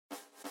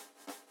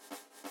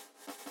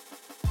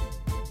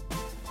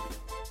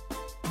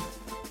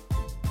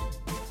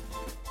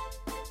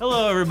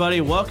Hello,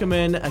 everybody. Welcome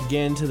in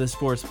again to the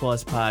Sports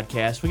Plus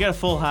podcast. We got a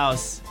full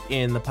house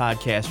in the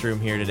podcast room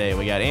here today.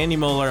 We got Andy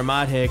Moeller,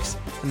 Ahmad Hicks,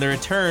 and the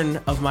return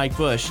of Mike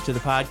Bush to the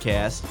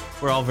podcast.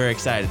 We're all very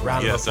excited.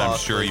 Yes, I'm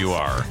sure you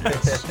are.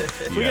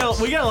 We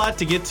got a lot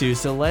to get to,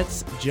 so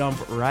let's jump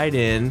right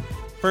in.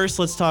 First,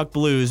 let's talk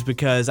Blues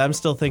because I'm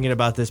still thinking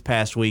about this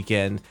past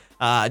weekend.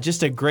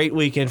 Just a great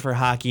weekend for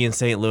hockey in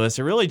St. Louis.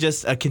 It really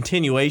just a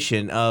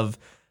continuation of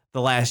the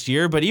last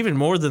year, but even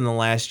more than the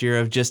last year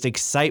of just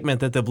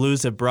excitement that the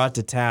Blues have brought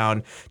to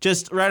town.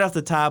 Just right off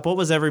the top, what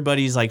was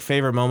everybody's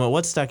favorite moment?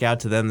 What stuck out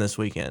to them this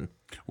weekend?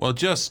 Well,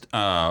 just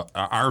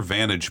our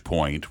vantage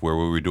point where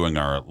we were doing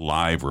our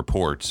live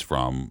reports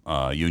from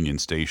Union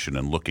Station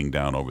and looking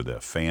down over the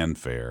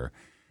fanfare.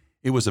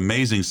 It was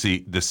amazing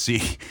to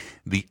see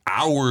the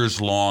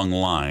hours-long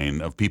line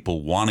of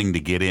people wanting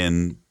to get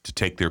in to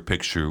take their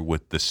picture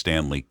with the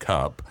Stanley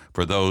Cup.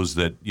 For those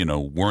that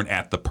weren't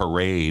at the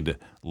parade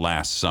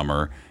last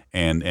summer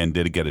and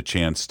did get a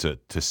chance to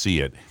see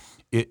it,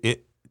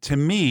 it to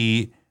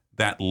me,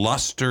 that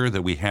luster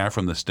that we have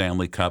from the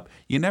Stanley Cup,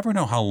 you never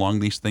know how long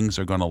these things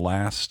are going to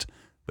last.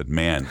 But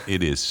man,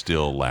 it is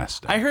still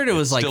lasting. I heard it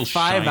was still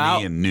 5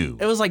 hours. And new.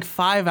 It was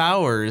 5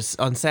 hours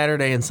on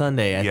Saturday and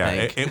Sunday.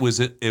 I think it was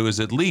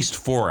at least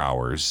 4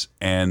 hours,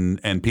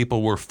 and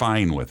people were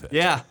fine with it.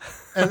 Yeah.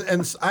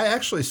 And I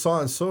actually saw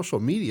on social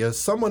media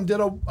someone did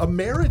a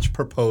marriage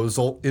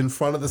proposal in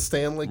front of the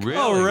Stanley Cup. Really?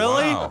 Oh,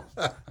 really? Wow.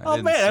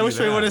 Oh man, I wish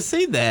we would have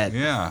seen that.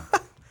 Yeah.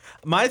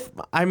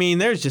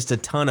 There's just a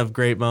ton of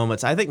great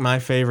moments. I think my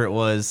favorite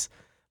was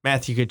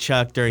Matthew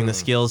Tkachuk during the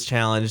skills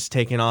challenge,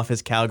 taking off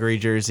his Calgary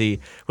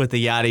jersey with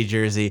the Yachty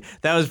jersey.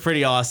 That was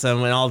pretty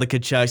awesome. And all the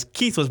Tkachuks.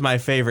 Keith was my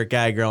favorite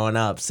guy growing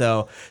up.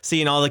 So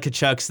seeing all the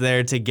Tkachuks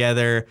there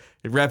together,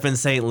 repping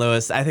St.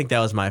 Louis, I think that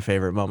was my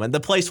favorite moment. The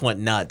place went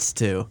nuts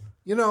too.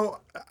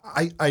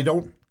 I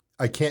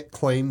can't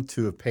claim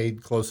to have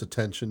paid close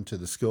attention to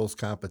the skills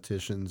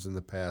competitions in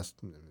the past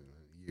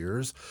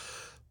years.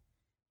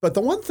 But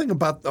the one thing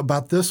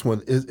about this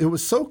one is it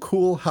was so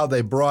cool how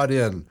they brought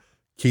in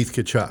Keith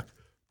Tkachuk,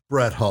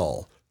 Brett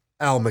Hull,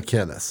 Al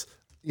McInnes,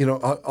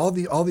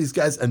 all these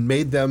guys, and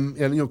made them,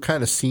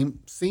 kind of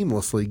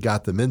seamlessly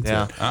got them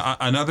into it.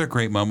 Another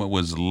great moment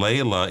was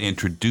Layla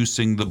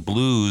introducing the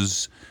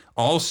Blues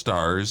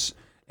All-Stars,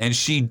 and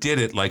she did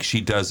it like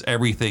she does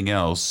everything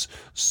else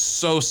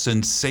so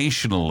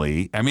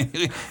sensationally. I mean,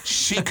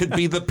 she could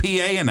be the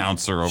PA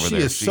announcer over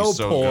there. She's so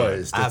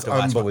poised. It's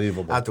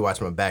unbelievable. I have to watch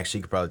my back.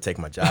 She could probably take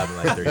my job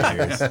in 3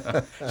 years.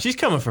 She's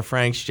coming for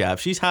Frank's job.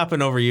 She's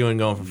hopping over you and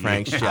going for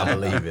Frank's job. I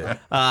believe it.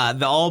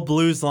 The all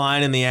Blues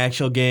line in the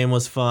actual game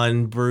was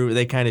fun.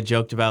 They kind of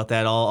joked about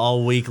that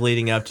all week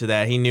leading up to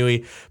that. He knew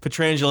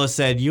Pietrangelo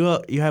said,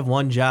 you have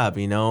one job,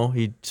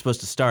 He's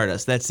supposed to start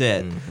us. That's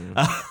it.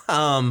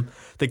 Mm-hmm.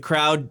 The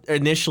crowd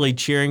initially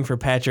cheering for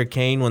Patrick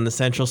Kane when the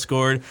Central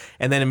scored,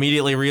 and then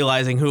immediately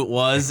realizing who it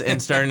was and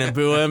starting to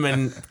boo him,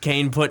 and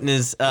Kane putting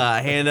his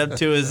hand up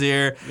to his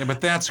ear. Yeah, but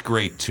that's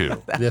great,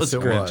 too. Yes,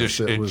 it was.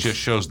 It just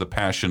shows the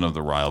passion of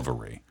the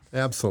rivalry.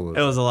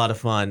 Absolutely. It was a lot of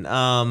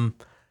fun.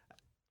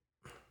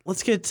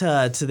 Let's get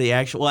to the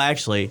actual... Well,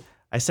 actually,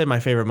 I said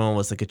my favorite moment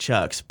was the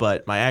Tkachuks,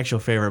 but my actual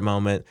favorite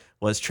moment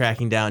was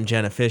tracking down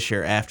Jenna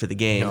Fisher after the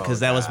game, because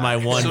that was my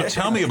one. So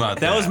tell me about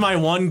that. That was my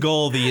one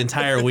goal the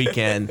entire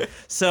weekend.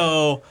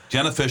 So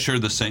Jenna Fisher,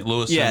 the St.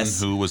 Louisan,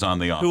 who was on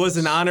The Office. Who was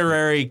an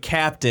honorary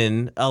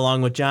captain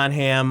along with John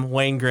Hamm,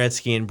 Wayne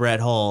Gretzky, and Brett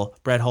Hull.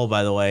 Brett Hull,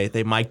 by the way,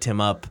 they mic'd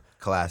him up.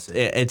 Classic.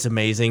 It's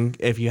amazing.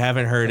 If you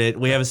haven't heard it,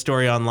 we have a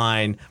story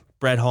online.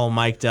 Brett Hull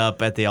mic'd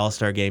up at the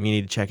All-Star game. You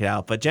need to check it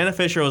out. But Jenna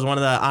Fisher was one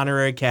of the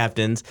honorary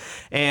captains.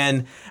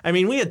 And,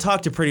 we had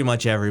talked to pretty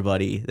much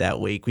everybody that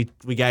week.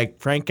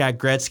 Frank got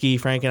Gretzky.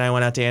 Frank and I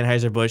went out to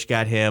Anheuser-Busch,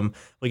 got him.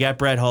 We got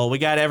Brett Hull. We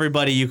got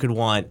everybody you could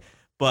want,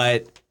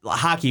 but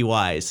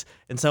hockey-wise.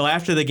 And so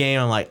after the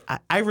game, I'm like,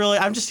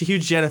 I'm just a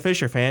huge Jenna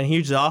Fisher fan,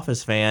 huge The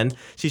Office fan.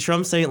 She's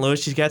from St.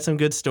 Louis. She's got some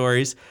good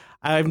stories.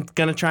 I'm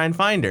going to try and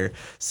find her.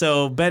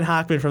 So Ben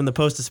Hockman from the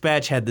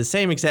Post-Dispatch had the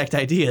same exact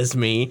idea as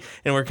me,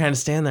 and we're kind of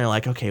standing there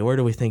like, okay, where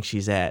do we think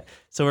she's at?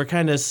 So we're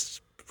kind of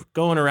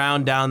going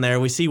around down there.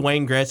 We see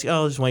Wayne Gretzky.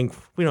 Oh, there's Wayne.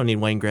 We don't need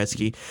Wayne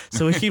Gretzky.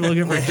 So we keep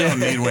looking for Jenna. We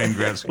don't need Wayne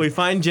Gretzky. We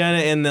find Jenna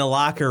in the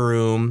locker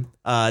room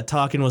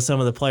talking with some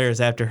of the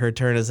players after her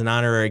turn as an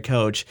honorary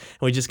coach.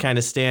 And we just kind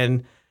of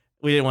stand.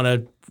 We didn't want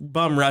to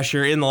bum rush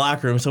her in the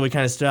locker room, so we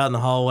kind of stood out in the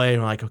hallway,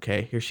 and we're like,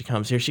 okay, here she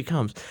comes.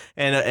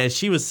 And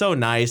she was so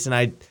nice, and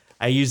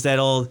I used that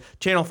old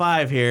Channel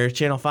 5 here,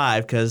 Channel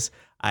 5, because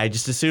I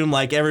just assumed,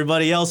 like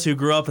everybody else who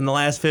grew up in the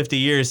last 50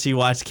 years, she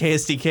watched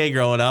KSDK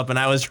growing up, and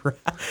I was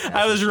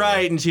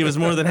right, and she was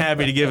more than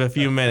happy to give a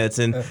few minutes,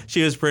 and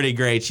she was pretty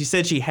great. She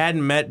said she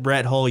hadn't met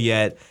Brett Hull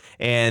yet,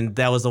 and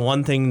that was the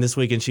one thing this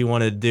weekend she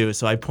wanted to do.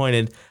 So I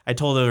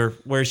told her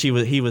where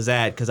he was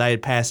at, because I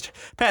had passed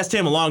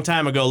him a long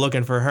time ago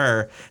looking for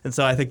her, and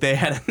so I think they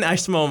had a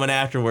nice moment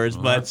afterwards.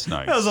 Well, but that's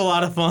nice. It was a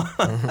lot of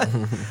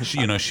fun.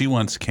 She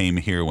once came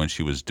here when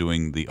she was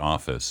doing The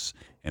Office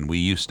And we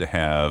used to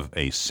have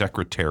a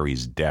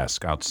secretary's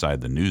desk outside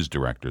the news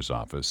director's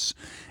office.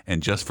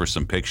 And just for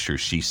some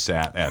pictures, she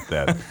sat at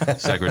that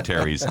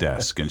secretary's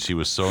desk. And she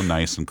was so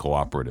nice and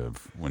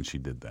cooperative when she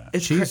did that.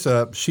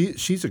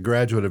 She's a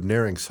graduate of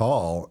Narings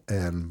Hall,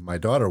 and my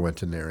daughter went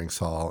to Narings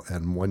Hall.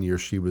 And one year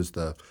she was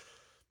the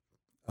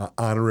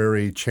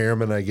honorary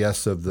chairman, I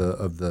guess, of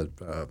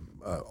the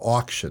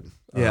auction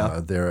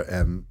there.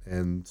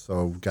 And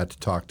so got to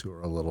talk to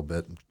her a little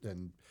bit.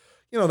 And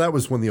that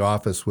was when the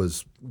office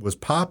was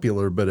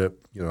popular, but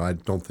I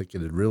don't think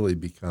it had really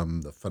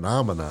become the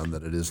phenomenon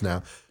that it is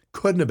now.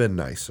 Couldn't have been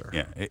nicer.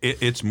 Yeah,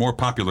 it's more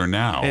popular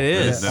now It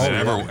is. than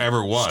it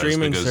ever was.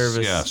 Streaming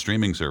service. Yeah,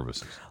 streaming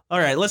services. All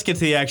right, let's get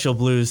to the actual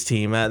Blues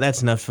team.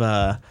 That's enough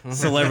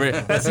celebrity.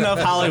 That's enough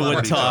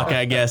Hollywood talk,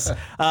 I guess.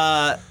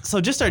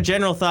 So just our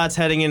general thoughts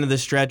heading into the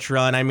stretch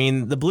run. I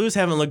mean, the Blues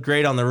haven't looked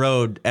great on the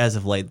road as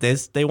of late.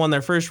 They won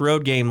their first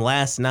road game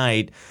last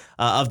night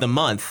of the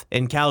month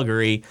in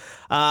Calgary.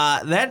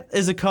 That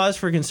is a cause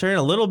for concern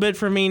a little bit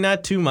for me,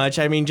 not too much.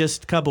 I mean,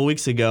 just a couple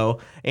weeks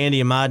ago,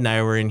 Andy Ahmad and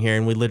I were in here,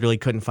 and we literally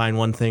couldn't find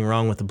one thing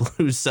wrong with the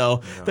Blues.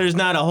 So there's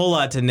not a whole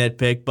lot to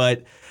nitpick,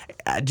 but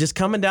just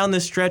coming down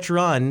this stretch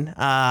run,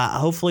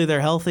 hopefully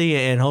they're healthy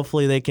and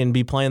hopefully they can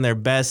be playing their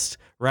best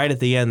right at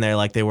the end there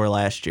like they were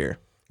last year.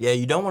 Yeah,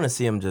 you don't want to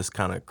see them just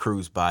kind of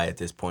cruise by at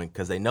this point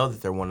because they know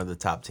that they're one of the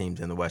top teams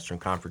in the Western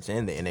Conference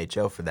and the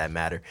NHL for that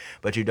matter,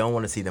 but you don't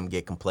want to see them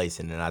get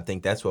complacent, and I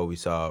think that's what we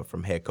saw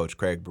from head coach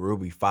Craig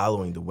Berube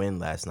following the win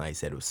last night. He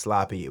said it was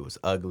sloppy, it was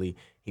ugly.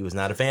 He was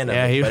not a fan of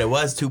it, but it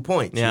was 2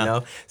 points,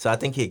 So I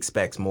think he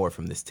expects more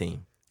from this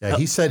team. Yeah,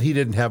 he said he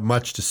didn't have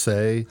much to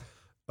say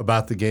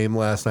about the game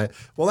last night.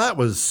 Well, that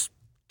was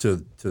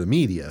to the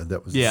media.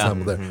 That was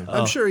some of there.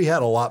 I'm sure he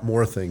had a lot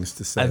more things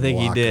to say. I think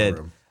in the he did.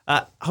 room.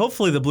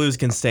 Hopefully the Blues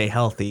can stay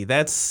healthy.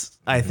 That's,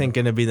 I think,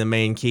 going to be the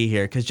main key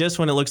here. Because just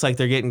when it looks like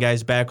they're getting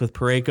guys back with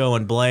Parayko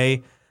and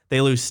Blais,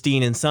 they lose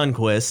Steen and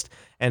Sundqvist,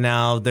 and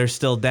now they're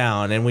still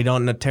down. And we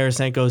don't know,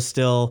 Tarasenko's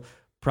still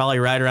probably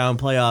right around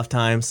playoff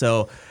time.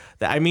 So,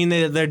 I mean,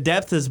 their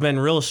depth has been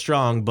real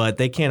strong, but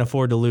they can't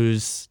afford to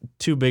lose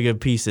too big of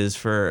pieces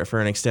for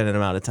an extended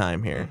amount of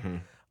time here.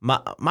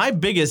 My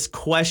biggest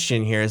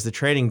question here is the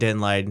trading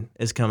deadline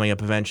is coming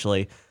up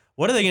eventually.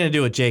 What are they going to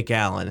do with Jake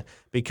Allen?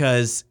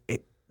 Because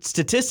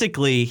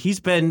statistically, he's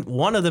been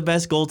one of the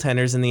best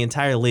goaltenders in the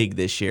entire league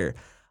this year.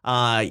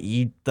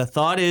 The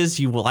thought is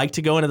you would like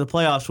to go into the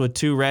playoffs with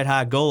two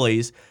red-hot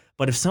goalies,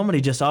 but if somebody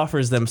just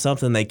offers them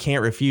something they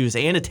can't refuse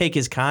and to take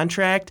his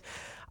contract,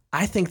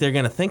 I think they're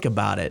going to think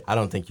about it. I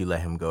don't think you let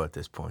him go at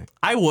this point.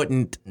 I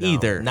wouldn't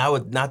either.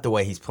 Not the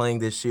way he's playing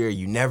this year.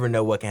 You never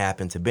know what can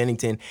happen to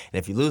Binnington. And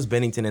if you lose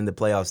Binnington in the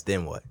playoffs,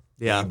 then what?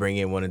 Yeah. You bring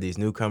in one of these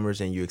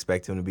newcomers and you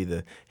expect him to be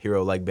the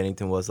hero like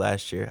Binnington was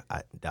last year?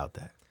 I doubt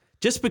that.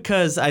 Just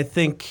because I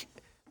think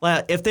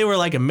if they were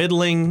like a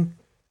middling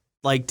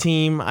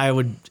team, I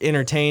would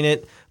entertain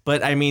it.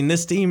 But I mean,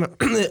 this team,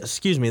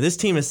 this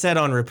team is set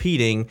on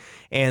repeating,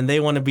 and they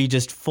want to be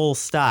just full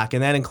stock,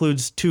 and that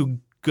includes two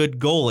good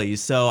goalies.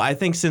 So I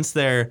think since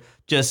they're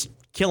just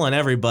killing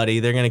everybody,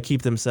 they're going to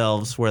keep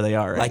themselves where they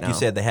are right now. Like you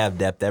said, they have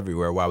depth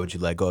everywhere. Why would you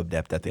let go of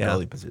depth at the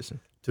goalie position?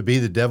 To be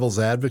the devil's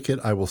advocate,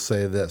 I will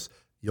say this.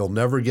 You'll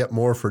never get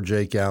more for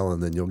Jake Allen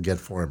than you'll get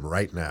for him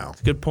right now.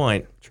 Good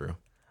point. True.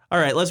 All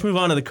right, let's move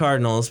on to the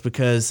Cardinals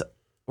because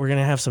we're going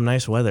to have some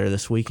nice weather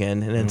this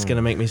weekend, and it's going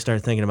to make me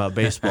start thinking about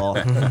baseball.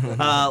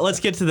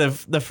 Let's get to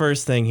the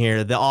first thing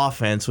here, the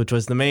offense, which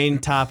was the main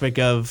topic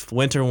of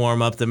winter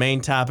warm-up, the main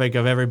topic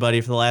of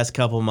everybody for the last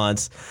couple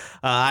months.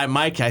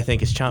 Mike, I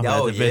think, is chomping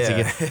at the bit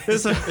to get.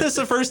 This is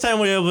the first time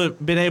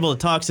we've been able to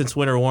talk since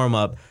winter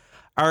warm-up.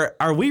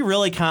 Are we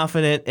really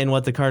confident in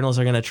what the Cardinals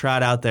are going to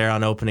trot out there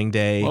on opening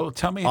day? Well,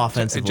 tell me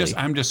offensively.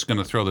 I'm just going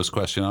to throw this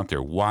question out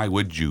there. Why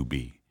would you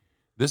be?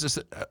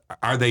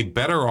 Are they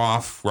better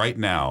off right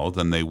now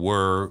than they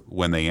were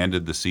when they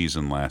ended the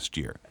season last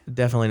year?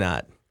 Definitely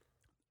not.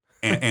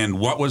 And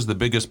what was the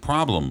biggest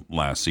problem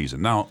last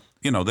season? Now,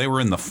 they were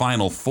in the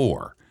Final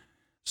Four,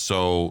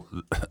 so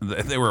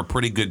they were a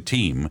pretty good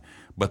team,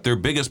 but their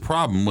biggest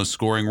problem was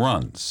scoring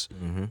runs.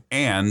 Mm-hmm.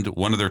 And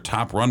one of their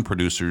top run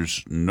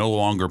producers no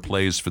longer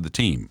plays for the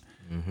team.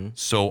 Mm-hmm.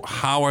 So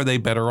how are they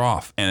better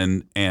off?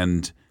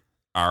 And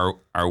are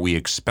we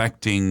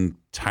expecting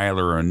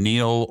Tyler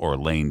O'Neill or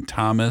Lane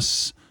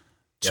Thomas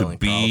to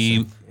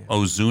be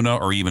Ozuna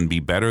or even be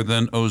better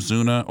than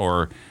Ozuna?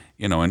 Or,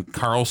 and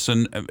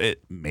Carlson,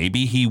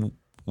 maybe he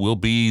will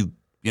be,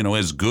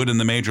 as good in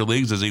the major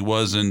leagues as he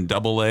was in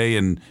Double-A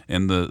and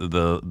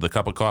the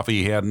cup of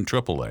coffee he had in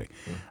Triple-A.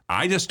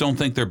 I just don't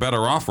think they're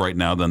better off right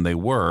now than they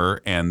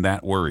were, and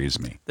that worries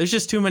me. There's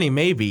just too many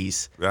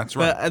maybes. That's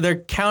right. They're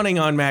counting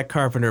on Matt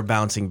Carpenter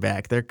bouncing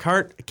back. They're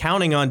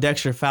counting on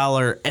Dexter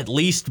Fowler at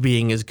least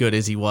being as good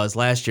as he was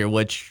last year,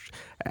 which,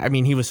 I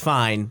mean, he was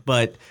fine,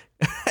 but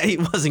he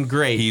wasn't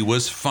great. He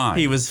was fine.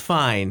 He was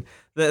fine.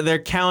 They're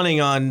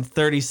counting on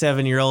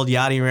 37-year-old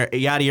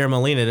Yadier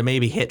Molina to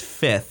maybe hit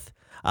fifth.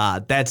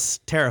 That's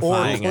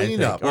terrifying. Or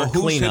clean up. Or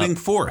who's hitting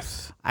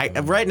fourth?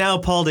 Right now,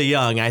 Paul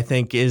DeJong, I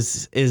think,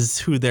 is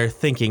who they're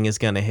thinking is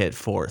going to hit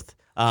fourth.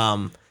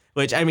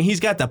 Which, I mean, he's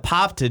got the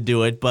pop to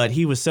do it, but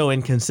he was so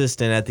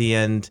inconsistent at the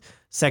end,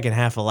 second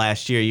half of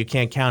last year. You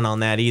can't count on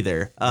that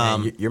either.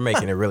 Man, you're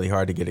making it really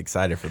hard to get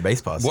excited for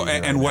baseball season.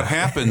 Well, and what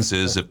happens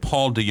is if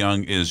Paul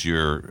DeYoung is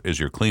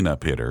your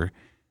cleanup hitter,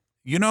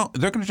 they're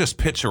going to just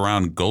pitch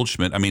around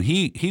Goldschmidt. I mean,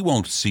 he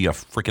won't see a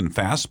freaking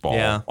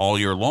fastball all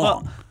year long.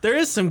 Well, there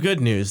is some good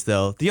news,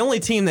 though. The only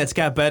team that's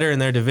got better in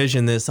their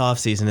division this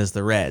offseason is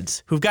the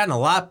Reds, who've gotten a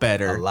lot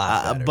better.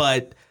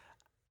 But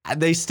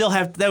they still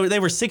have. They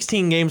were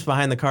 16 games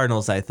behind the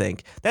Cardinals, I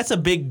think. That's a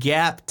big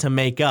gap to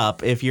make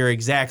up if you're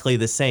exactly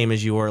the same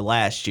as you were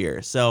last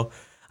year. So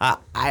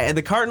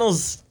the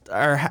Cardinals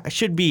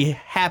should be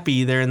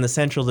happy they're in the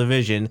Central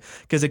Division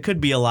because it could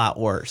be a lot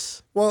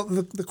worse. Well,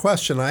 the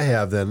question I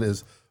have then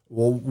is,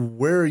 well,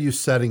 where are you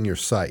setting your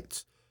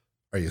sights?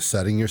 Are you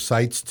setting your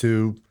sights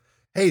to,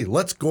 hey,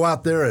 let's go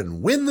out there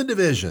and win the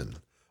division?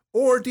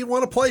 Or do you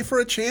want to play for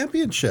a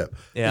championship?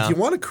 Yeah. If you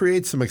want to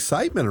create some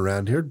excitement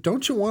around here,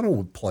 don't you want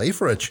to play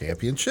for a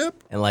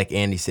championship? And like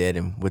Andy said,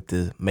 and with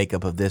the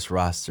makeup of this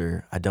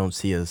roster, I don't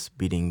see us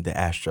beating the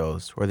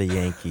Astros or the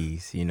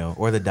Yankees,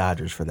 or the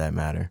Dodgers for that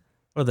matter.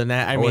 Or the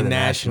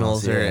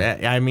Nationals.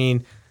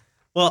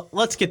 Well,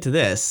 let's get to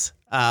this.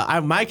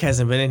 Mike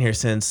hasn't been in here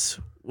since.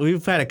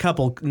 We've had a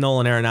couple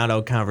Nolan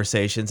Arenado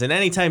conversations, and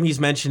anytime he's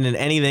mentioned in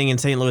anything in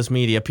St. Louis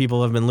media,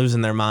 people have been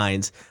losing their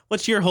minds.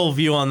 What's your whole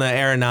view on the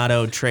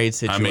Arenado trade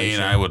situation? I mean,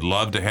 I would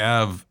love to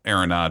have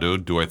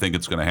Arenado. Do I think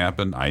it's going to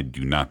happen? I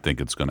do not think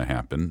it's going to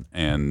happen,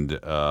 and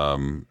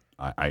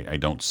I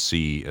don't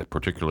see,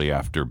 particularly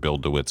after Bill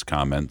DeWitt's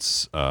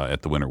comments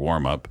at the winter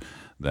warm-up,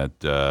 that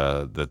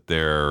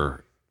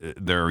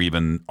they're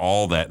even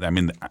all that. I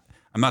mean,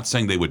 I'm not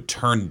saying they would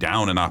turn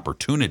down an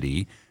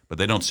opportunity, but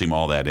they don't seem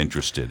all that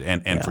interested.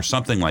 And for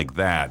something like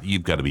that,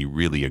 you've got to be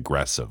really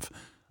aggressive.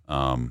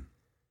 I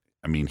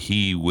mean,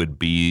 he would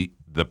be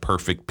the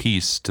perfect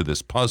piece to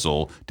this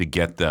puzzle to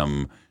get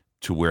them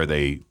to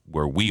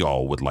where we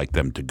all would like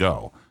them to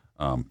go.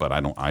 But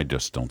I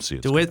just don't see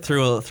it. DeWitt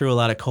threw a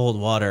lot of cold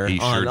water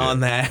on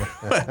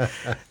that,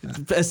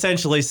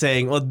 essentially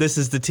saying, "Well, this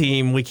is the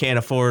team. We can't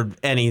afford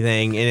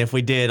anything, and if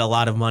we did, a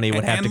lot of money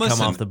would have to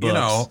come off the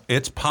books."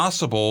 It's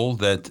possible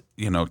that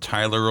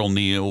Tyler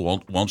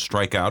O'Neill won't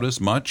strike out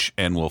as much,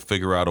 and we'll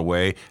figure out a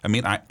way. I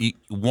mean,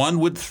 one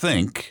would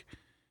think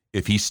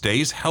if he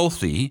stays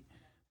healthy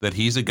that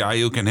he's a guy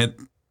who can hit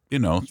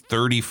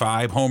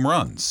 35 home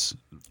runs,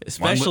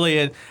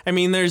 especially.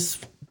 There's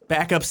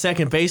backup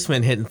second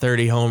baseman hitting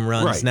 30 home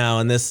runs now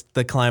in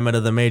the climate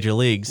of the major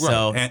leagues.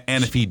 So,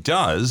 and if he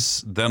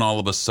does, then all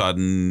of a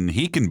sudden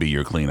he can be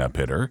your cleanup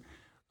hitter.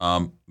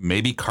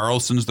 Maybe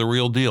Carlson's the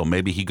real deal.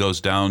 Maybe he goes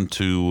down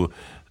to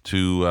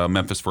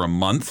Memphis for a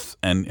month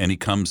and he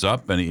comes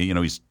up and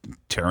he's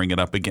tearing it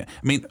up again.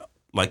 I mean,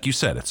 like you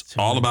said, it's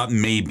all about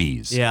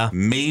maybes. Yeah,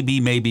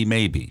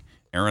 maybe.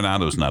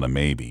 Arenado's not a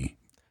maybe.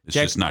 It's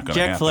just not going to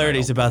happen. Jack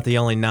Flaherty's about the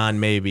only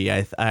non-maybe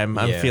I'm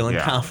feeling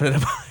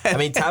confident about it. I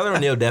mean, Tyler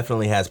O'Neill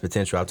definitely has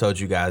potential. I've told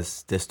you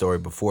guys this story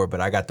before, but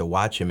I got to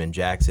watch him in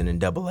Jackson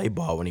in AA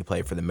ball when he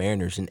played for the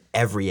Mariners, and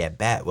every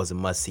at-bat was a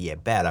must-see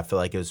at-bat. I feel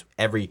like it was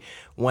every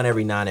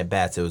 9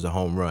 at-bats, it was a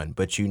home run.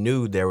 But you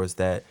knew there was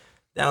that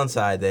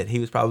downside that he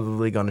was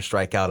probably going to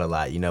strike out a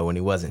lot, when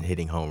he wasn't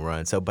hitting home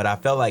runs. But I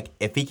felt like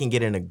if he can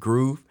get in a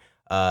groove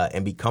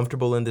and be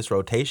comfortable in this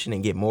rotation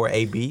and get more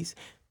ABs,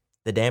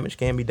 the damage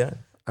can be done.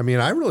 I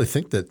mean, I really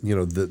think that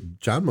that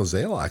John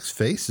Mozeliak's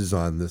face is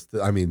on this.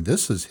 I mean,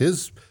 this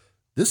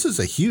is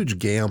a huge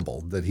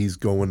gamble that he's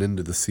going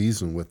into the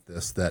season with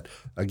this. That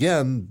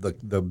again, the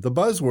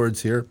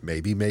buzzwords here,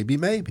 maybe.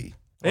 Maybe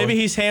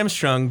he's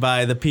hamstrung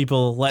by the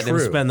people letting him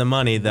spend the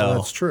money, though. Well,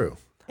 that's true.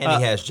 And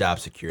he has job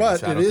security,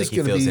 but so I don't think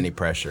he feels any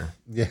pressure.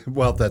 Yeah,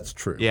 well, that's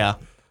true. Yeah.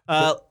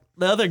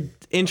 The other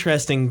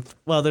interesting,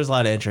 there's a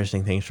lot of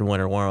interesting things from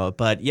winter warm-up,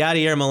 but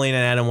Yadier Molina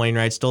and Adam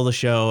Wainwright stole the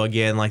show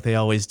again like they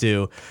always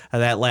do.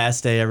 That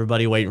last day,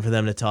 everybody waiting for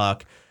them to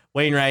talk.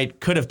 Wainwright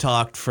could have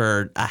talked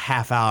for a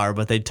half hour,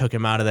 but they took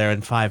him out of there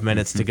in 5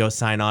 minutes to go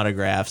sign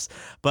autographs.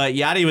 But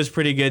Yadi was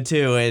pretty good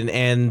too,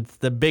 and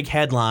the big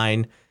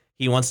headline,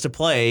 he wants to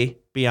play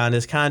beyond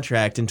his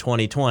contract in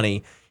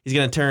 2020. He's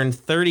going to turn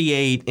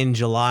 38 in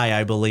July,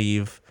 I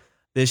believe,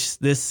 this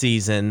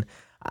season.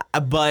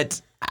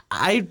 But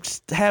I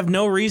have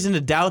no reason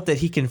to doubt that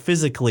he can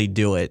physically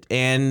do it.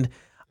 And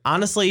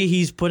honestly,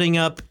 he's putting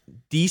up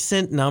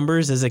decent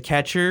numbers as a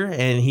catcher,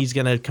 and he's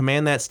going to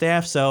command that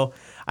staff. So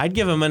I'd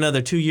give him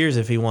another 2 years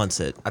if he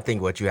wants it. I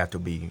think what you have to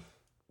be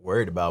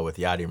worried about with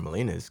Yadier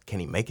Molina is, can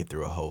he make it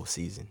through a whole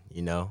season,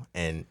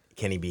 and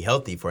can he be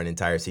healthy for an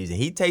entire season?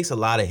 He takes a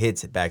lot of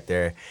hits back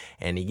there,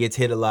 and he gets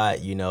hit a lot,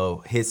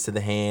 hits to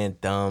the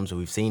hand, thumbs.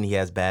 We've seen he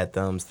has bad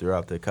thumbs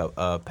throughout the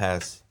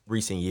past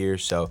recent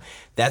years. So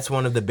that's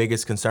one of the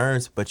biggest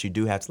concerns, but you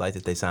do have to like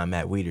that they signed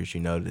Matt Wieters,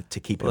 to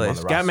keep him on the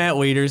roster. They've got Matt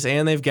Wieters,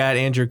 and they've got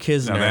Andrew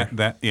Kisner.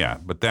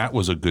 But that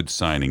was a good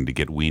signing to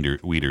get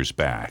Wieters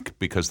back,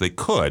 because they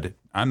could.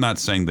 I'm not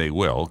saying they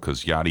will,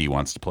 because Yadi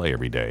wants to play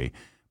every day,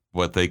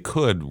 but they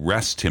could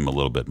rest him a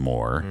little bit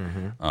more.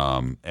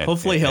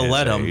 Hopefully he'll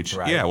let him.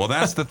 Right. Yeah, well,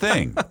 that's the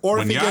thing. Or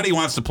when if he Yadi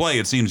wants to play,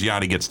 it seems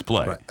Yadi gets to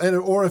play.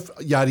 Or if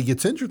Yadi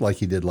gets injured like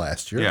he did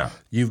last year, Yeah.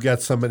 you've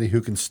got somebody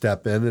who can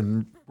step in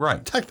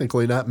and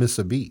technically not miss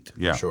a beat.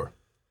 Yeah. Sure.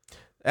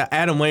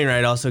 Adam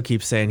Wainwright also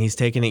keeps saying he's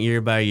taking it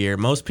year by year.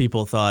 Most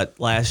people thought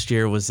last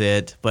year was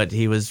it, but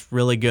he was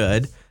really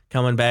good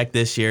coming back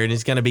this year, and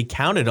he's going to be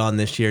counted on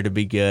this year to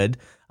be good.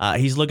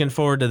 He's looking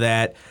forward to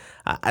that.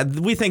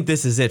 We think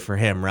this is it for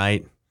him,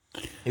 right?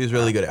 He was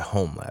really good at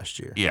home last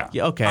year. Yeah.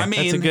 Yeah, okay. I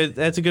mean,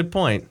 that's a good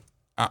point.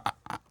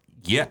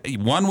 yeah,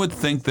 one would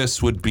think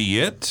this would be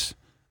it.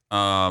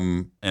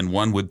 And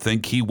one would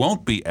think he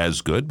won't be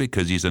as good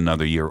because he's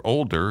another year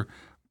older.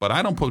 But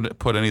I don't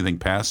put anything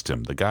past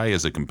him. The guy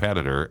is a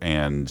competitor,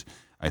 and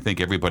I think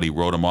everybody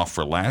wrote him off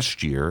for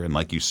last year. And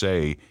like you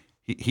say,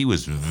 he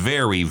was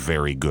very,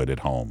 very good at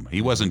home.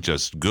 He wasn't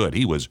just good.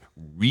 He was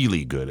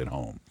really good at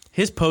home.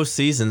 His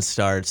postseason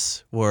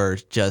starts were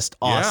just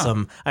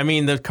awesome. I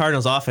mean, the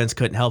Cardinals' offense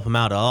couldn't help him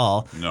out at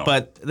all,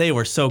 but they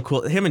were so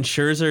cool. Him and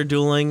Scherzer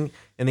dueling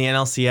in the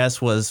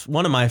NLCS was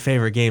one of my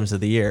favorite games of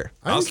the year.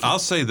 I'll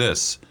say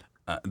this.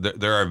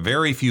 There are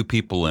very few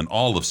people in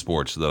all of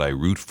sports that I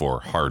root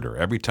for harder.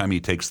 Every time he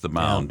takes the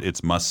mound,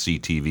 it's must-see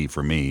TV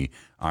for me.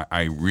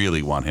 I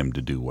really want him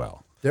to do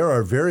well. There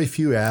are very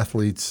few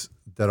athletes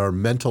that are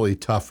mentally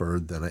tougher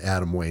than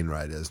Adam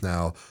Wainwright is.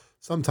 Now,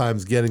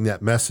 sometimes getting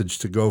that message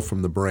to go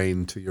from the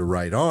brain to your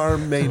right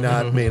arm may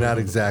not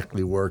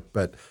exactly work,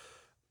 but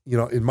you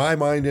know, in my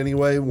mind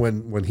anyway,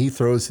 when he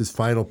throws his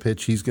final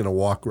pitch, he's going to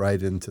walk right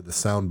into the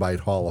Soundbite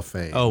Hall of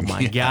Fame. Oh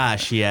my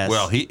gosh, yes.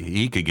 Well,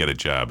 he could get a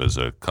job as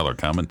a color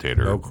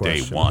commentator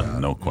day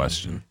one, no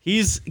question.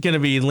 He's going to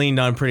be leaned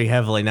on pretty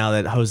heavily now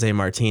that Jose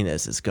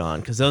Martinez is gone,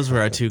 because those were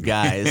our two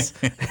guys.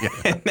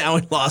 And now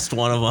we lost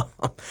one of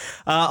them.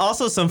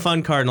 Also, some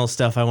fun Cardinal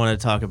stuff I want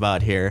to talk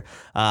about here.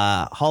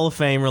 Hall of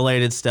Fame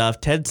related stuff.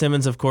 Ted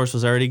Simmons, of course,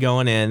 was already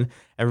going in.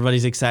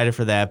 Everybody's excited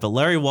for that. But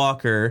Larry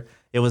Walker,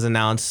 it was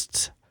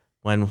announced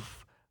a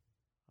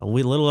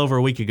little over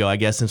a week ago, I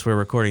guess, since we're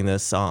recording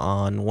this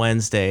on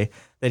Wednesday,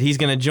 that he's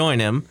going to join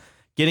him,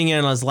 getting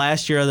in on his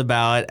last year of the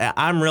ballot.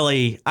 I'm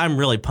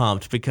really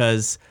pumped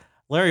because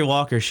Larry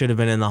Walker should have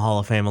been in the Hall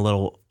of Fame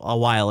a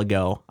while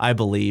ago, I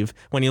believe.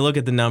 When you look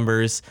at the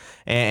numbers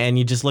and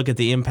you just look at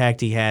the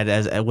impact he had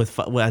as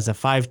a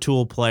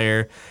five-tool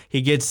player,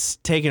 he gets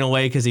taken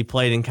away because he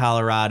played in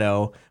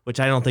Colorado, which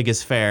I don't think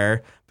is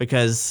fair,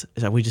 because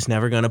are we just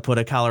never going to put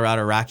a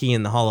Colorado Rocky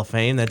in the Hall of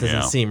Fame? That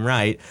doesn't seem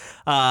right.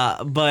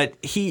 But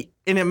it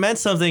meant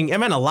something. It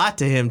meant a lot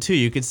to him, too.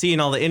 You could see in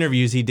all the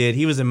interviews he did,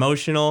 he was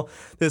emotional.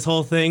 This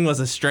whole thing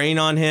was a strain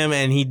on him,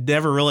 and he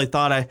never really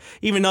thought,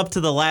 even up to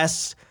the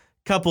last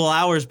couple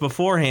hours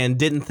beforehand,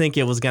 didn't think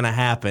it was going to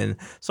happen.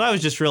 So I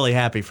was just really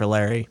happy for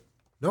Larry.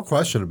 No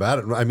question about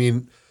it. I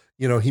mean,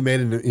 you know, he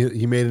made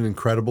an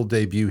incredible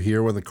debut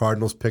here when the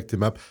Cardinals picked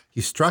him up.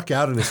 He struck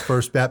out in his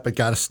first bat, but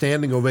got a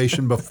standing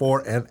ovation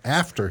before and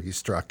after he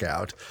struck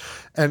out.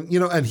 And you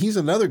know, and he's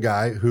another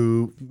guy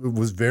who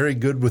was very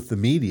good with the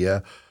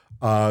media.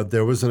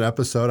 There was an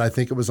episode, I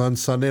think it was on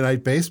Sunday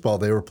Night Baseball.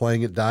 They were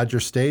playing at Dodger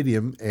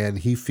Stadium, and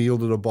he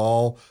fielded a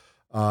ball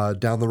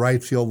down the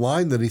right field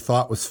line that he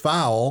thought was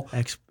foul,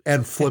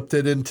 and flipped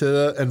it into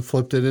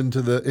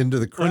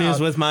the crowd. When he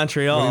was with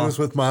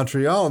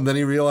Montreal. And then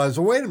he realized,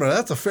 well, wait a minute,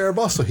 that's a fair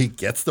ball. So he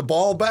gets the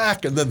ball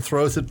back and then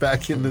throws it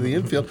back into the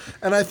infield.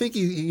 And I think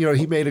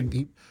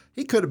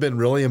he could have been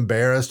really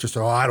embarrassed, just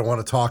I don't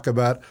want to talk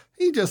about it.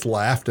 He just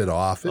laughed it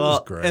off. It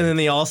was great. And then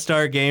the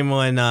All-Star game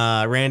when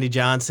Randy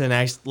Johnson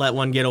actually let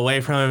one get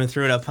away from him and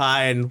threw it up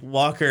high, and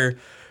Walker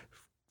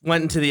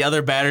went into the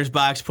other batter's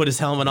box, put his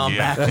helmet on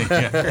back.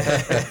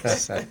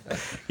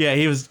 Yeah,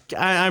 he was.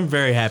 I'm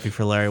very happy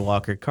for Larry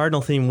Walker.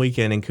 Cardinal theme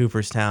weekend in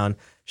Cooperstown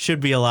should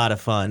be a lot of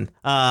fun.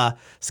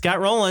 Scott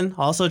Rowland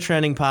also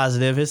trending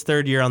positive. His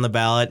third year on the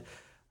ballot.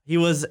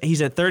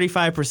 He's at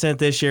 35%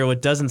 this year,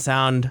 which doesn't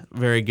sound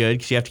very good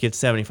because you have to get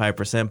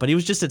 75%. But he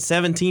was just at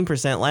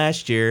 17%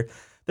 last year.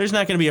 There's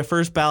not going to be a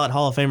first ballot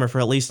Hall of Famer for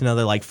at least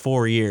another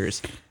 4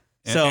 years.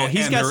 So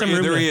he's got some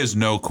room. There is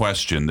no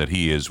question that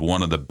he is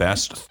one of the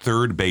best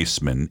third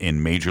basemen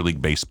in Major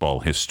League Baseball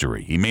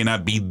history. He may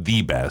not be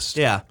the best,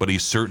 but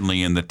he's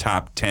certainly in the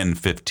top 10,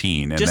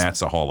 15, and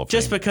that's a Hall of Fame.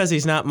 Just because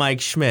he's not Mike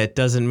Schmidt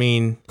doesn't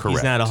mean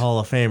he's not a Hall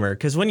of Famer.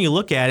 Because when you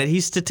look at it,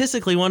 he's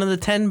statistically one of the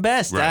 10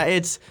 best.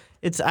 Right.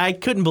 I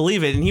couldn't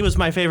believe it, and he was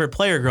my favorite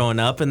player growing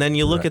up. And then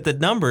you look at the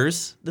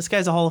numbers, this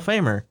guy's a Hall of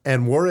Famer.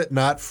 And were it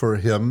not for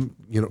him,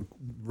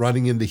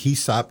 running into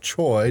Hee-Sop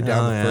Choi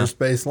down the first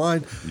base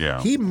line,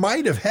 he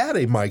might have had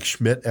a Mike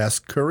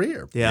Schmidt-esque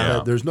career.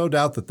 There's no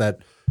doubt that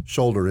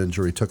shoulder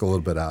injury took a little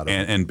bit out of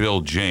him. And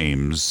Bill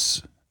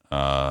James,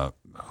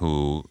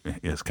 who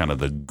is kind of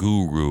the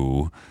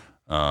guru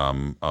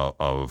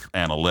of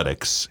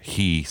analytics,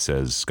 he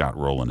says Scott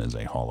Rowland is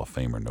a Hall of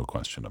Famer, no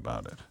question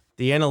about it.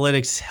 The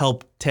analytics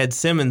helped Ted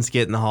Simmons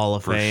get in the Hall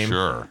of Fame. For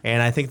sure.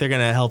 And I think they're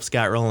going to help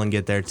Scott Rowland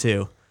get there,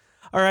 too.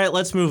 All right,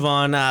 let's move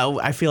on.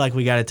 I feel like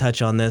we got to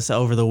touch on this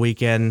over the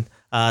weekend.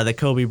 the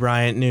Kobe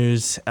Bryant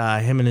news,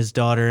 him and his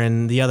daughter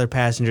and the other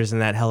passengers in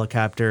that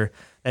helicopter,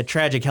 that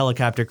tragic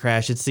helicopter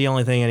crash. It's the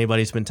only thing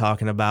anybody's been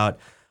talking about.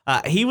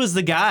 He was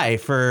the guy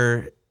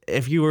for,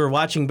 if you were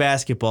watching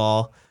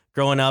basketball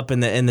growing up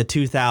in the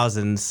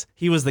 2000s,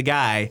 he was the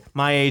guy,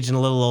 my age and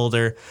a little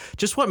older.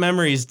 Just what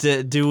memories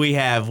do we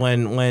have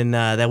when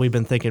that we've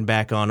been thinking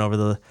back on over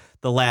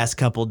the last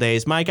couple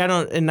days? Mike, in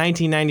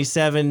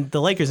 1997, the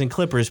Lakers and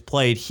Clippers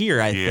played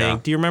here, I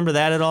think. Do you remember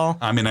that at all?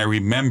 I mean, I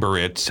remember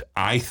it.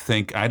 I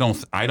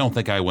don't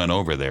think I went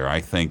over there.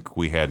 I think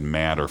we had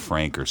Matt or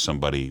Frank or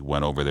somebody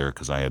went over there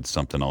because I had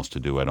something else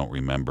to do. I don't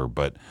remember,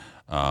 but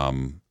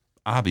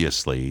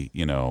obviously,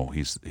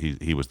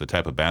 he was the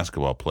type of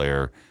basketball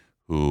player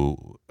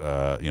who,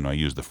 I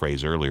used the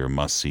phrase earlier,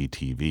 must-see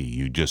TV.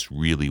 You just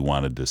really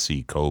wanted to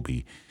see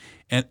Kobe.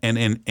 And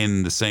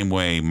in the same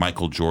way,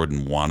 Michael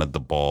Jordan wanted the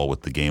ball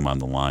with the game on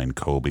the line.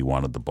 Kobe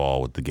wanted the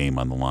ball with the game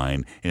on the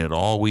line. And it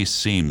always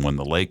seemed when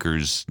the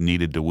Lakers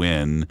needed to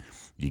win,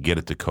 you get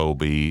it to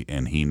Kobe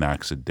and he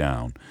knocks it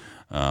down.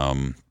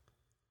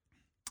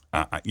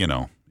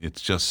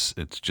 It's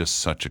just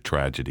such a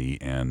tragedy.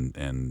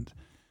 And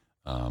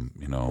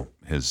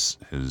his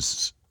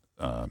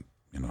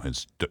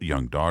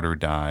young daughter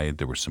died.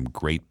 There were some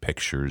great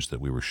pictures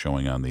that we were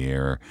showing on the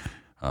air.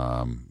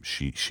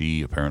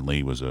 She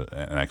apparently was an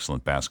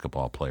excellent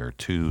basketball player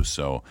too.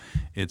 So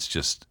it's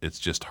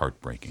just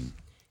heartbreaking.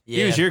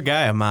 He was your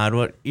guy,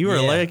 Ahmad. You're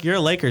a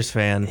Lakers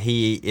fan.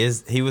 He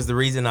was the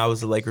reason I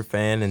was a Laker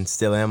fan and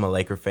still am a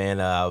Laker fan.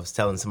 I was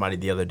telling somebody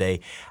the other day,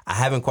 I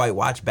haven't quite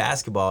watched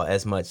basketball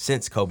as much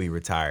since Kobe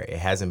retired. It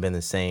hasn't been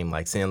the same.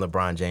 Like seeing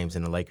LeBron James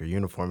in a Laker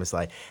uniform, it's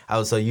like I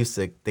was so used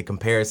to the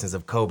comparisons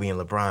of Kobe and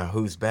LeBron,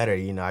 who's better.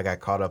 I got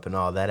caught up in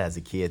all that as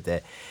a kid.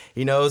 That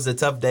it was a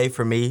tough day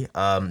for me.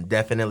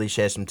 Definitely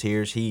shed some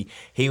tears. He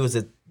was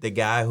the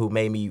guy who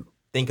made me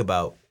think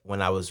about when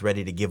I was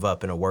ready to give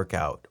up in a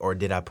workout, or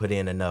did I put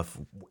in enough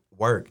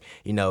work?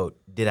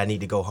 Did I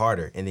need to go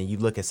harder? And then you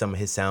look at some of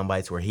his sound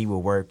bites where he would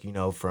work,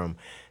 from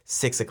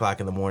 6 o'clock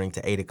in the morning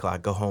to 8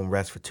 o'clock, go home,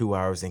 rest for 2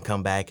 hours, and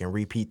come back and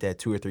repeat that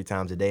 2 or 3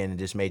 times a day. And it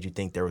just made you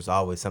think there was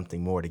always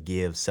something more to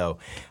give. So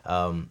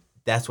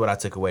that's what I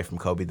took away from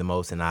Kobe the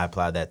most, and I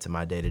apply that to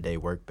my day-to-day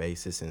work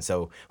basis. And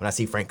so when I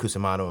see Frank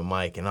Cusimano and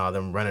Mike and all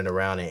them running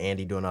around and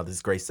Andy doing all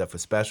this great stuff for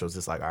specials,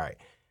 it's like, all right,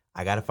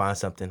 I got to find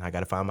something. I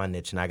got to find my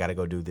niche, and I got to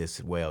go do this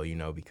well,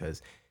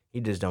 because you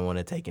just don't want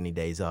to take any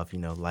days off.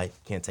 Life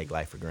can't take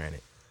life for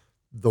granted.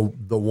 The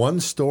one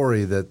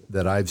story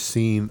that I've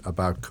seen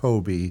about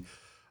Kobe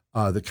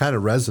that kind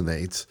of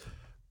resonates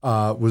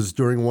was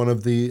during one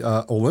of the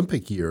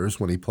Olympic years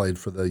when he played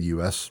for the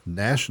U.S.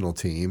 national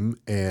team,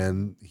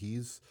 and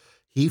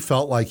he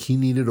felt like he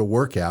needed a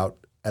workout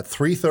at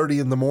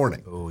 3:30 in the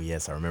morning. Oh,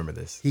 yes, I remember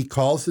this. He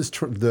calls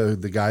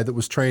the guy that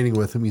was training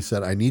with him. He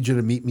said, I need you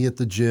to meet me at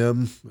the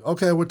gym.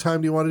 Okay, what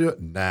time do you want to do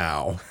it?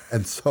 Now.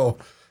 And so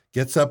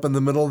gets up in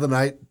the middle of the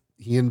night.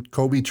 He and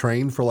Kobe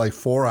trained for like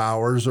 4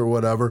 hours or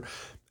whatever.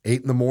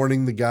 8 in the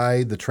morning,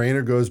 the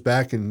trainer goes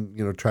back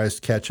and tries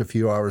to catch a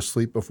few hours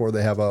sleep before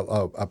they have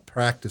a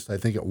practice, I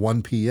think at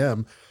 1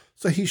 p.m.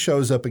 So he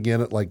shows up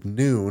again at like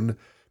noon.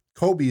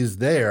 Kobe is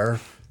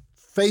there.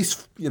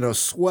 Face,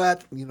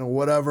 sweat,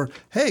 whatever.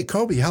 Hey,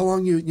 Kobe, how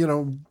long did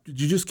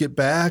you just get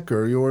back?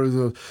 Or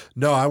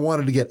no, I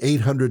wanted to get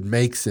 800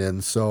 makes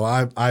in, so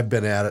I've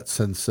been at it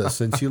since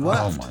you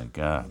left. Oh my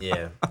God.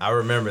 Yeah, I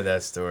remember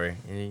that story.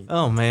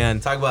 Oh man,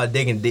 talk about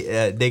digging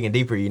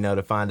deeper,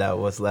 to find out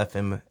what's left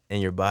in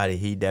your body.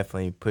 He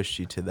definitely pushed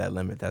you to that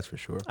limit, that's for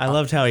sure. I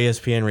loved how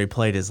ESPN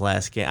replayed his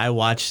last game. I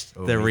watched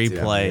the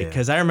replay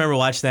because I remember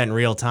watching that in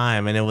real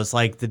time, and it was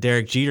like the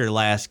Derek Jeter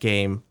last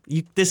game.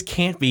 This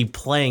can't be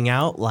playing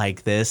out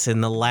like this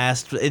in the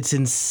last. It's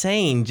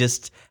insane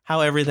just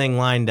how everything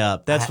lined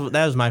up. That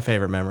was my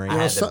favorite memory. I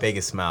had the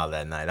biggest smile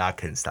that night. I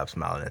couldn't stop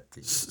smiling at the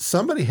TV.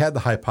 Somebody had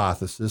the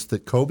hypothesis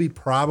that Kobe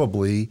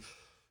probably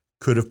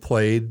could have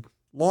played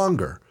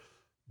longer,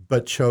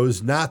 but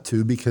chose not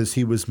to because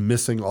he was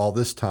missing all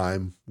this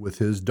time with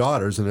his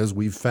daughters. And as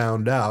we've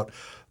found out,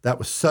 that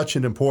was such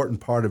an important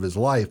part of his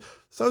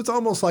life. So it's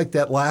almost like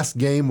that last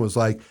game was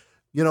like,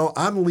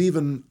 I'm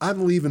leaving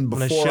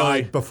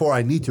before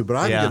I need to, but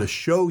I'm going to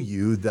show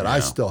you that I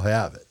still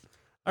have it.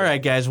 All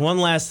right, guys, one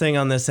last thing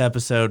on this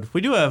episode.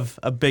 We do have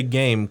a big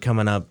game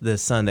coming up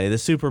this Sunday, the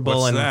Super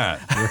Bowl. What's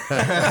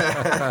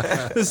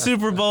that? The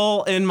Super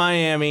Bowl in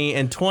Miami.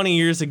 And 20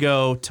 years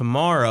ago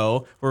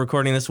tomorrow, we're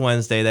recording this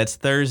Wednesday, that's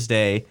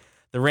Thursday,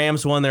 the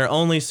Rams won their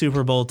only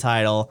Super Bowl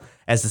title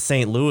as the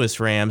St. Louis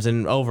Rams.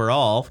 And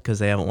overall, because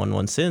they haven't won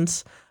one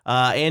since,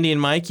 Andy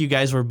and Mike, you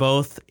guys were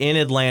both in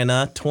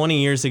Atlanta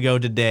 20 years ago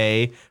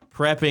today,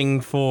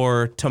 prepping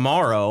for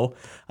tomorrow.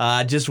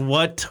 Just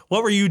what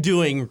were you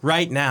doing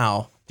right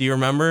now? Do you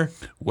remember?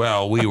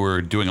 Well, we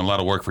were doing a lot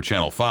of work for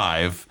Channel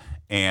 5,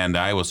 and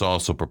I was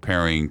also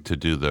preparing to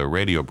do the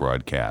radio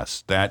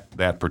broadcast.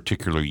 That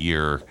particular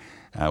year,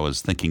 I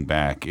was thinking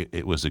back,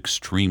 it was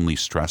extremely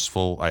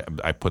stressful.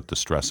 I put the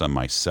stress on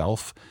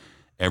myself.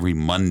 Every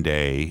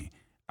Monday,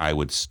 I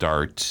would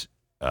start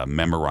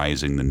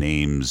memorizing the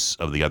names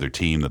of the other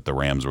team that the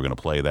Rams were going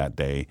to play that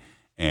day,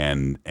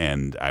 and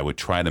I would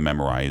try to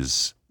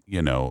memorize,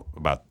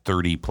 about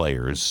 30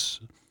 players.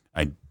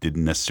 I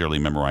didn't necessarily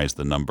memorize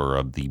the number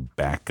of the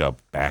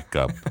backup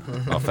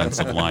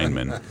offensive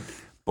linemen,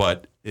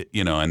 but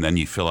and then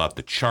you fill out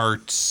the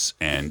charts,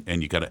 and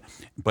you got to.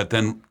 But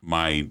then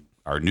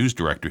our news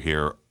director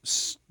here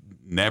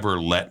never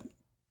let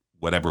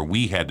whatever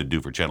we had to do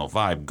for Channel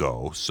 5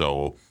 go.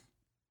 So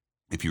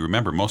if you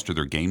remember, most of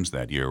their games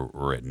that year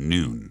were at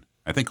noon.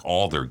 I think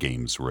all their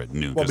games were at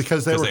noon. Well,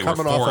 because they were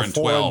coming off of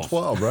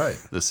 4-12, right?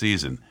 The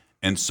season.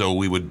 And so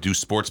we would do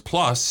Sports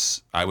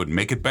Plus. I would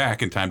make it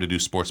back in time to do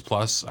Sports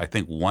Plus. I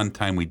think one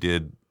time we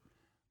did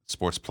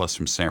Sports Plus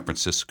from San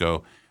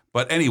Francisco.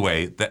 But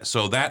anyway,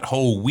 so that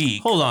whole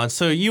week. Hold on.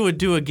 So you would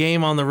do a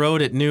game on the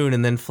road at noon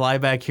and then fly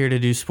back here to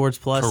do Sports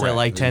Plus Correct. at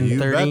like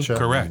 10:30?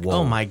 Correct.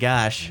 Oh, my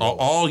gosh.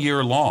 All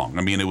year long.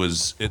 I mean,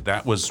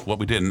 that was what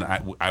we did. And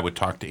I would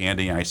talk to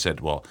Andy, and I said,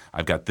 well,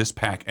 I've got this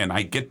pack. And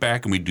I get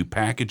back, and we do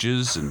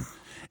packages. And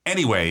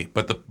anyway,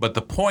 but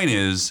the point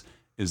is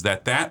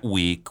that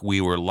week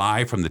we were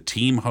live from the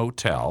team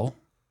hotel.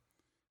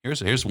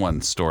 Here's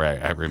one story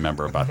I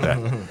remember about that.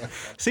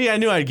 See, I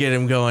knew I'd get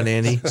him going,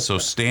 Andy. So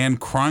Stan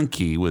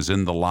Kroenke was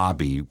in the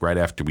lobby right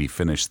after we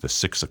finished the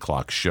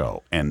 6:00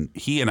 show, and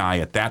he and I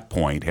at that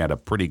point had a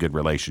pretty good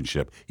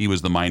relationship. He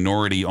was the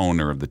minority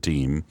owner of the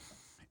team,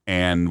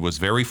 and was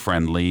very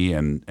friendly,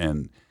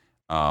 and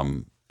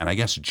I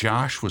guess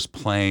Josh was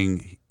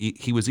playing.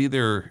 He was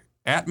either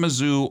at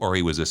Mizzou or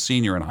he was a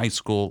senior in high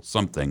school,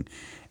 something.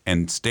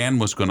 And Stan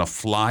was going to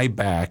fly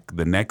back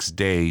the next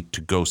day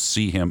to go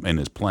see him in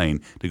his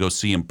plane, to go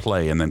see him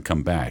play and then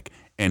come back.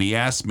 And he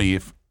asked me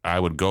if I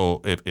would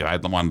go, if I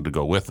wanted to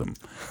go with him,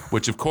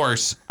 which of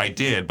course I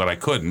did, but I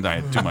couldn't.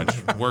 I had too much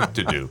work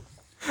to do.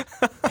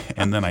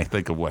 And then I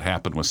think of what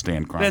happened with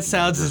Stan Kroenke. That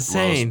sounds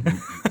insane.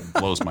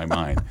 Blows my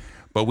mind.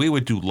 But we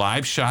would do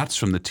live shots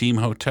from the team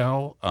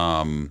hotel.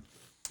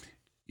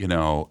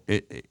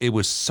 It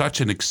was such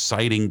an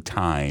exciting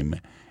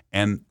time.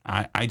 And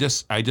I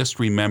just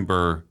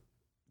remember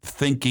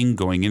thinking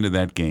going into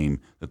that game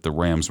that the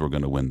Rams were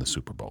going to win the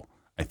Super Bowl.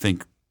 I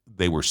think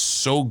they were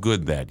so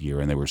good that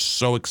year, and they were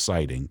so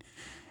exciting.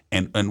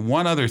 And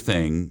one other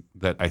thing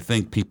that I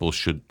think people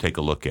should take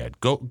a look at,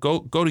 go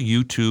to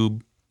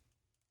YouTube,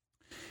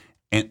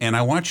 and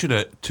I want you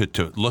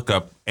to look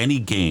up any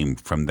game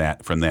from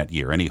that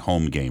year, any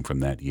home game from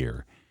that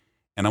year,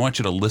 and I want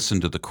you to listen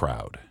to the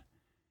crowd,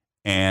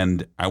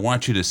 and I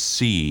want you to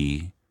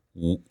see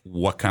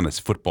what kind of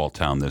football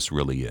town this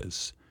really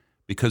is,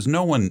 because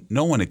no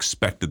one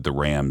expected the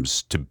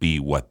Rams to be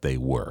what they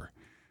were,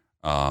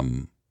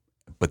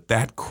 but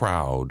that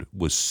crowd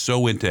was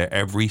so into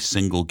every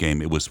single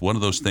game. It was one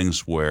of those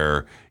things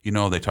where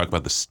they talk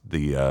about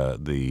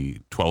the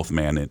 12th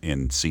man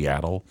in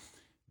Seattle.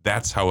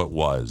 That's how it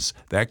was.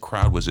 That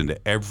crowd was into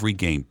every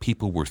game.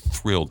 People were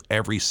thrilled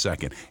every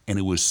second, and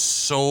it was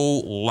so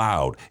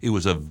loud. It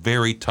was a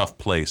very tough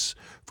place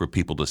for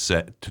people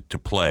to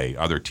play,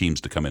 other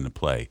teams to come in and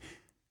play.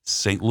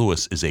 St.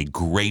 Louis is a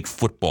great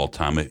football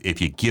town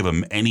if you give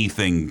them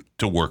anything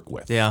to work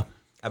with. Yeah.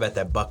 I bet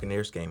that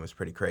Buccaneers game was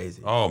pretty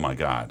crazy. Oh my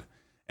God.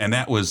 And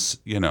that was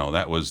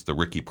the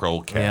Ricky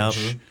Prohl catch.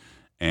 Yep.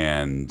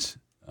 And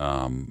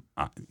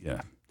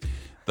yeah.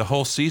 The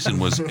whole season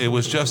was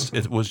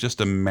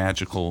just a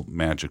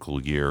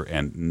magical year,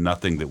 and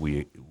nothing that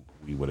we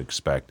would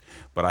expect.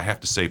 But I have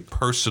to say,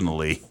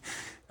 personally,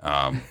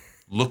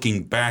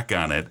 looking back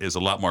on it is a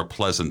lot more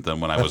pleasant than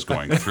when I was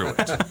going through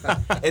it.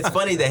 It's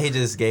funny that he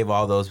just gave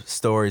all those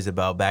stories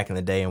about back in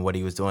the day and what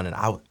he was doing, and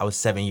I was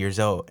 7 years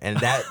old, and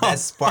that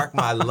sparked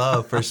my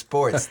love for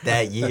sports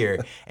that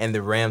year, and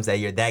the Rams that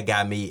year. That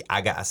got me.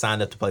 I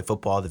signed up to play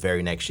football the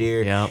very next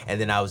year,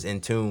 and then I was in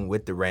tune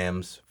with the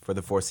Rams for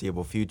the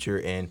foreseeable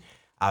future, and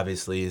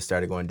obviously it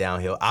started going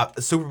downhill.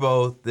 Super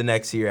Bowl the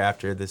next year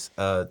after this,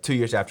 2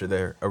 years after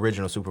their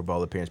original Super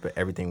Bowl appearance, but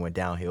everything went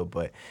downhill.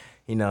 But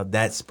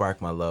that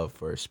sparked my love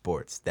for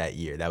sports that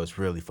year. That was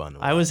really fun to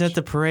watch. I was at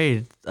the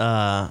parade,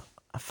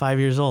 5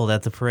 years old,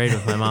 at the parade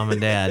with my mom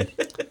and dad.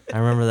 I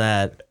remember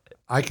that.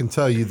 I can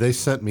tell you they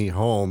sent me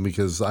home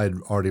because I'd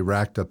already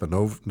racked up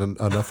enough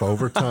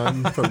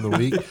overtime from the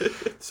week.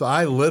 So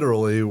I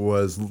literally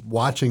was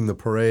watching the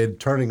parade,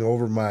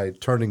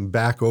 turning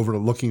back over,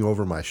 looking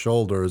over my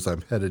shoulder as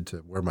I'm headed to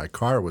where my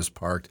car was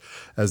parked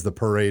as the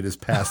parade is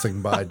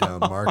passing by down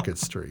Market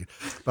Street.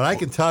 But I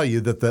can tell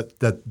you that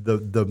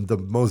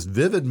the most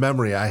vivid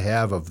memory I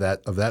have of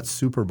that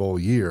Super Bowl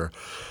year.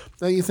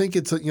 Now you think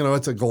it's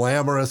a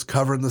glamorous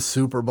covering the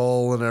Super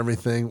Bowl and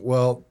everything.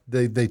 Well,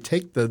 they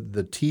take the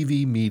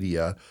TV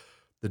media.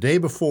 The day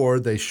before,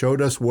 they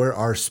showed us where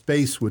our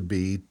space would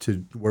be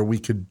to where we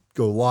could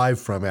go live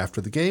from after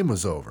the game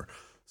was over.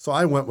 So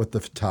I went with the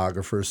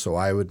photographer so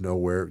I would know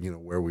where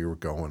we were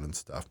going and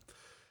stuff.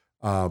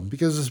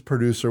 Because as a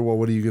producer, well,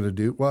 what are you going to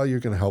do? Well, you're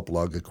going to help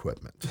lug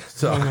equipment.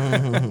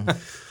 So,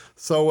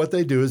 so what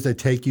they do is they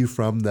take you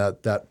from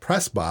that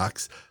press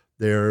box.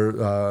 there,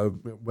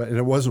 and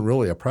it wasn't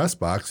really a press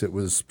box. It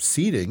was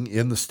seating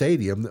in the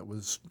stadium that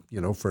was,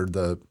 for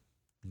the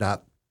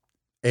not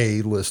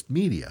A-list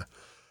media.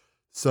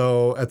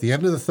 So at the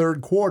end of the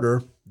third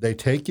quarter, they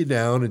take you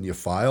down and you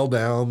file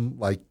down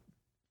like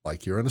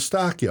you're in a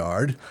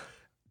stockyard,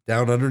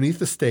 down underneath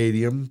the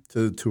stadium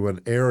to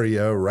an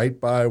area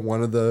right by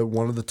one of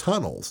the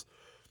tunnels.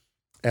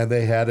 And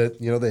they had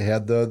it, they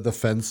had the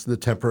fence, the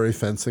temporary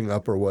fencing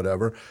up or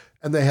whatever,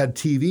 and they had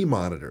TV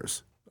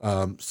monitors.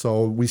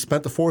 So we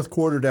spent the fourth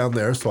quarter down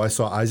there. So I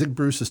saw Isaac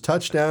Bruce's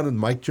touchdown and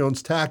Mike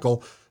Jones'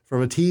 tackle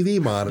from a TV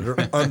monitor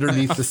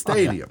underneath the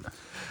stadium.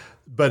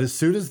 But as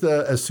soon as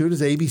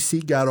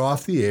ABC got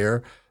off the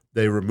air,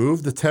 they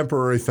removed the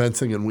temporary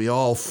fencing, and we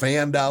all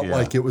fanned out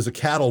like it was a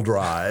cattle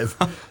drive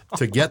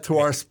to get to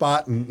our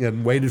spot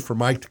and waited for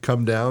Mike to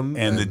come down.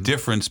 And the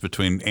difference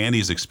between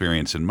Andy's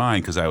experience and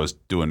mine, because I was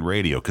doing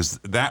radio, because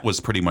that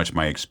was pretty much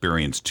my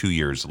experience 2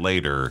 years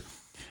later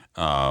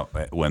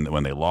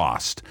when they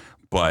lost.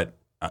 But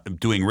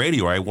doing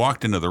radio, I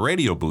walked into the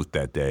radio booth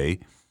that day,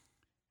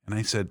 and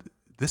I said,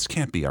 this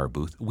can't be our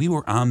booth. We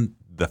were on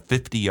the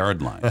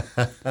 50-yard line.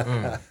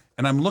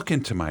 And I'm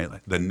looking to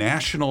the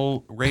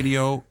national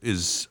radio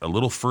is a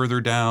little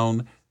further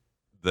down.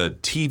 The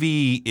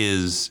TV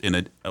is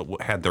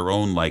had their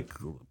own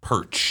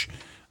perch.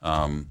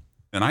 And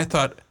I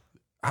thought,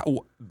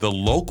 the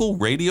local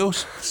radio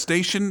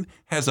station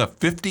has a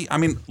 50. I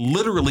mean,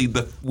 literally,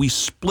 we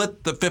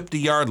split the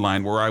 50-yard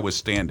line where I was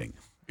standing.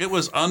 It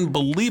was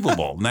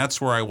unbelievable. And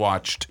that's where I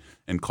watched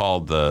and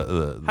called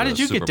the How did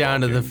you Super get down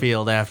Bowl to the game.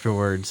 field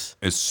afterwards?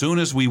 As soon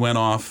as we went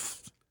off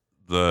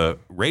the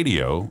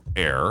radio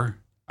air,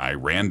 I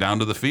ran down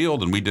to the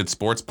field and we did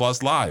Sports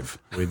Plus Live.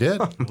 We did.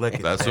 Look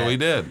at That's that. what we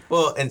did.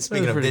 Well, and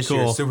speaking of pretty this cool.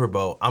 year's Super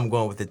Bowl, I'm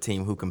going with the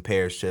team who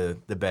compares to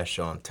the best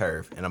show on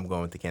turf, and I'm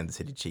going with the Kansas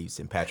City Chiefs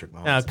and Patrick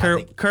Mahomes. Now, I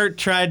think- Kurt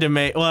tried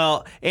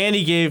to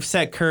Andy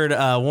set Kurt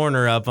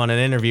Warner up on an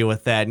interview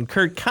with that, and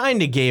Kurt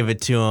kind of gave it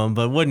to him,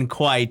 but wouldn't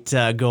quite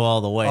go all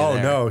the way Oh,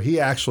 there. no. He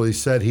actually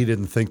said he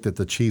didn't think that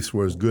the Chiefs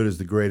were as good as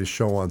the greatest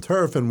show on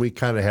turf, and we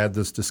kind of had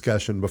this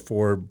discussion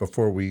before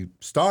we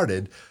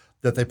started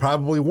that they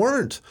probably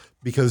weren't.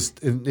 Because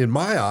in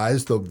my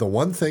eyes, the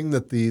one thing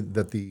that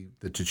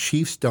the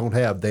Chiefs don't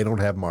have, they don't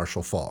have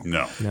Marshall Faulk.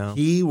 No.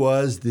 He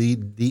was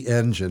the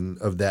engine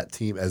of that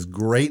team. As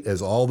great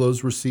as all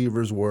those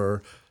receivers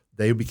were,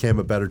 they became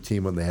a better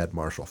team when they had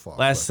Marshall Faulk.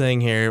 Last thing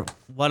here,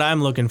 what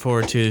I'm looking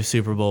forward to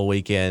Super Bowl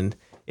weekend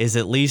is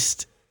at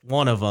least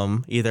one of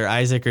them, either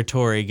Isaac or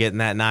Torrey, getting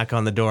that knock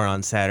on the door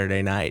on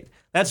Saturday night.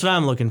 That's what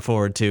I'm looking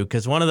forward to,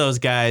 because one of those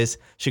guys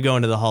should go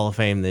into the Hall of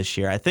Fame this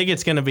year. I think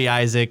it's going to be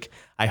Isaac.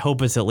 I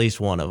hope it's at least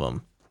one of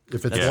them.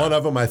 If it's one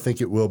of them, I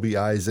think it will be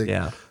Isaac.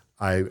 Yeah.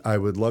 I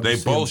would love They to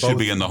see both them should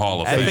be in the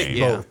Hall of I Fame. think,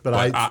 yeah. both,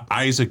 but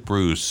Isaac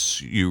Bruce,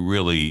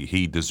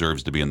 he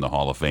deserves to be in the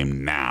Hall of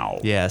Fame now.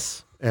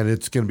 Yes. and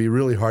it's going to be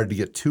really hard to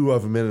get two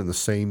of them in the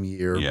same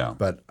year. Yeah.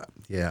 But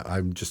yeah,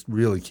 I'm just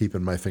really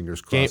keeping my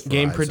fingers crossed.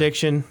 Game for Isaac.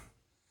 prediction.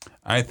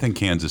 I think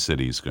Kansas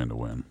City is going to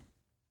win.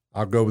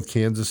 I'll go with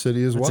Kansas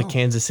City as It's well. a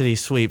Kansas City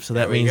sweep, so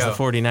that we means go. the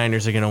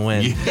 49ers are going to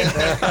win.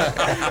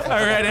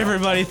 All right,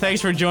 everybody. Thanks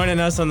for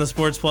joining us on the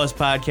Sports Plus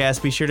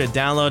podcast. Be sure to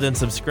download and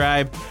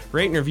subscribe.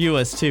 Rate and review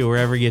us, too,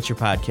 wherever you get your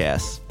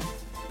podcasts.